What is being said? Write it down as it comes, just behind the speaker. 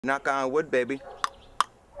Knock on wood, baby.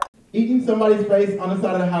 Eating somebody's face on the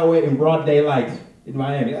side of the highway in broad daylight in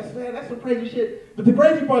Miami. That's some crazy shit. But the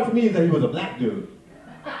crazy part to me is that he was a black dude.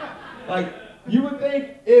 Like, you would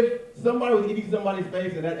think if somebody was eating somebody's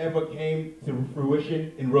face and that ever came to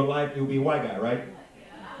fruition in real life, it would be a white guy, right?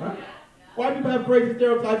 Huh? White people have crazy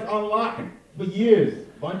stereotypes on lock for years.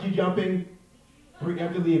 Bungee jumping,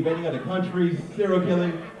 preemptively invading other countries, serial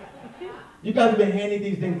killing. You guys have been handing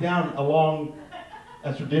these things down along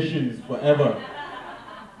as traditions forever.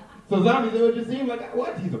 So zombies, it would just seem like,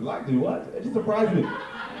 what? He's a black dude, what? It just surprised me.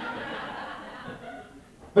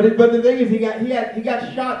 But the thing is, he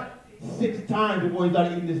got shot 6 times before he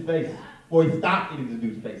started eating his face. Before he stopped eating the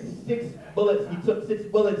dude's face. 6 bullets, he took 6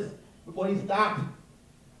 bullets before he stopped.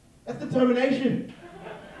 That's determination.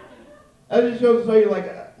 That just shows to show you like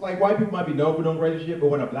white people might be known for doing crazy shit, but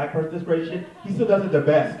when a black person does crazy shit, he still does it the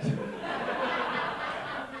best.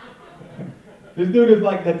 This dude is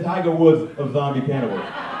like the Tiger Woods of zombie cannibals.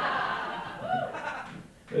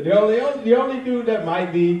 The only dude that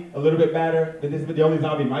might be a little bit better than this, the only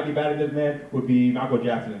zombie might be better than this man would be Michael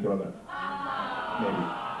Jackson in Thriller. Maybe.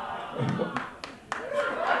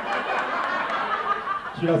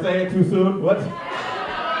 Should I say it too soon? What?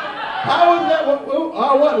 How is that?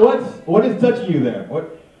 What is touching you there?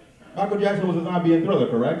 What? Michael Jackson was a zombie in Thriller,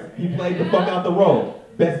 correct? He played the fuck out the role.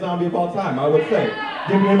 Best zombie of all time, I would say.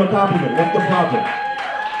 Give him a compliment. What's the problem?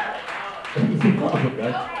 What's the problem,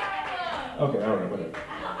 guys? Okay, all right, whatever.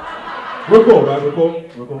 We're cool, right? We're cool?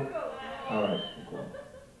 We're cool? All right, we're cool.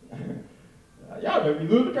 Y'all made me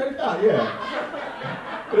lose the train of thought, yeah.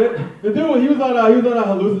 The dude, he was on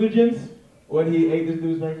hallucinogens when he ate this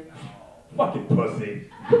dude's face. Fucking pussy.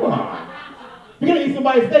 Come on. If you're gonna eat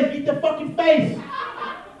somebody's face, eat the fucking face.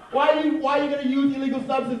 Why are you gonna use illegal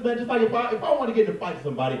substances, man? Just like if I want to get in a fight with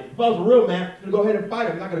somebody, if I was a real man, I'm gonna go ahead and fight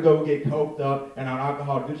him. I'm not gonna go get coked up and on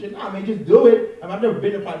alcohol and do shit. Nah, man, just do it. I mean, I've never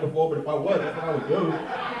been in a fight before, but if I was, that's what I would do.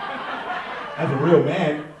 As a real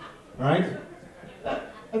man, right?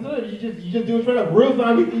 That's what you just do it straight up. Real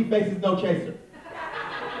zombies eat faces, no chaser.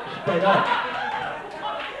 Straight up.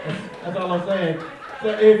 That's all I'm saying. So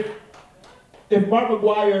if Mark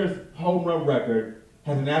McGwire's home run record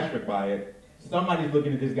has an asterisk by it, somebody's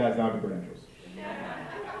looking at this guy's zombie credentials.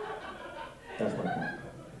 That's my point.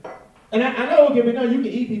 And I know it can be done. You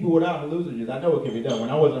can eat people without hallucinogens. I know it can be done. When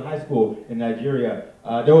I was in high school in Nigeria,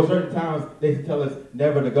 there were certain towns they used to tell us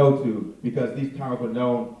never to go to because these towns were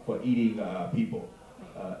known for eating people.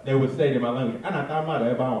 They would say in my language,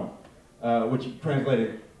 which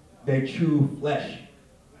translated, they chew flesh.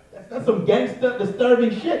 That's some gangster,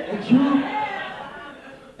 disturbing shit.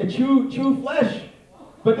 They chew flesh.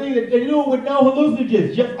 But they do it with no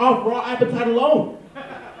hallucinogens, just off raw appetite alone.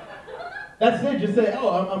 That's it. Just say,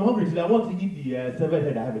 oh, I'm hungry today. I want to eat the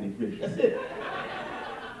 7-head ivory fish. That's it.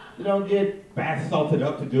 You don't get bath salted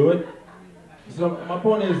up to do it. So my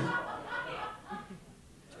point is,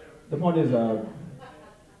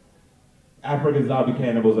 African zombie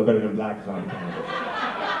cannibals are better than black zombie cannibals.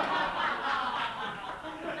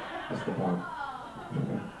 That's the point.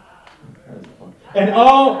 That's the point. And I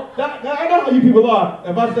know how you people are.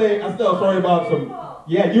 If I say, I tell a story about some,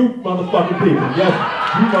 yeah, you motherfucking people. Yes.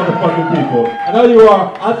 You motherfucking people. I know you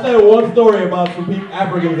are. I'll tell you one story about some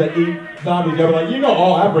Africans that eat zombies. They're like, you know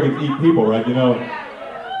all Africans eat people, right? You know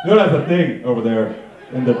that's a thing over there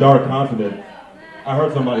in the dark continent. I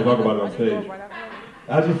heard somebody talk about it on stage.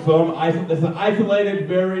 That's just it's an isolated,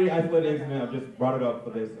 very isolated incident. I just brought it up for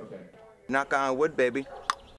this. Okay. Knock on wood, baby.